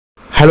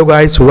Hello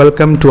guys,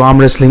 welcome to Arm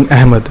Wrestling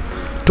Ahmed.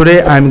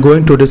 Today I am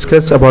going to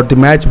discuss about the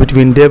match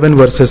between Devon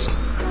versus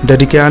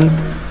Dadikyan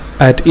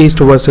at East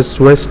versus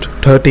West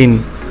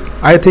 13.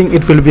 I think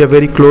it will be a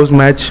very close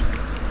match.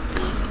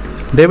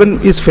 Devon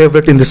is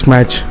favorite in this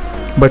match,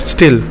 but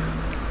still,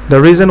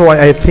 the reason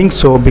why I think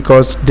so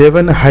because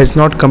Devon has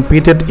not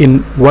competed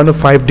in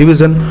 105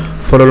 division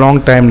for a long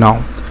time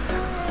now.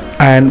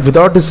 And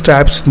without the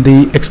straps,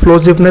 the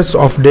explosiveness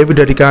of David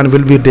Dadikyan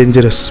will be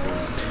dangerous.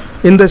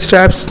 In the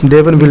straps,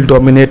 Devon will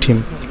dominate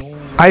him.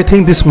 I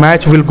think this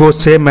match will go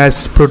same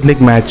as Prudnik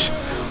match,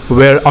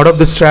 where out of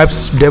the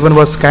straps, Devon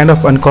was kind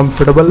of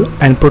uncomfortable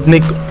and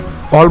Prudnik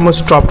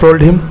almost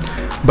top-rolled him.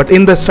 But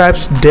in the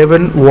straps,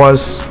 Devon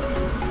was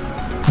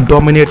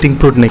dominating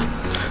Prudnik.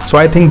 So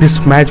I think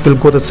this match will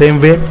go the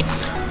same way.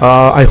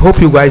 I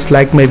hope you guys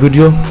like my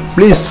video.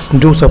 Please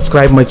do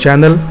subscribe my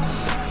channel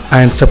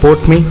and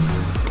support me.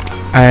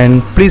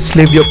 And please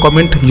leave your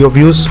comment, your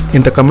views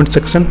in the comment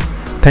section.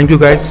 Thank you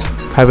guys.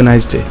 Have a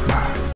nice day.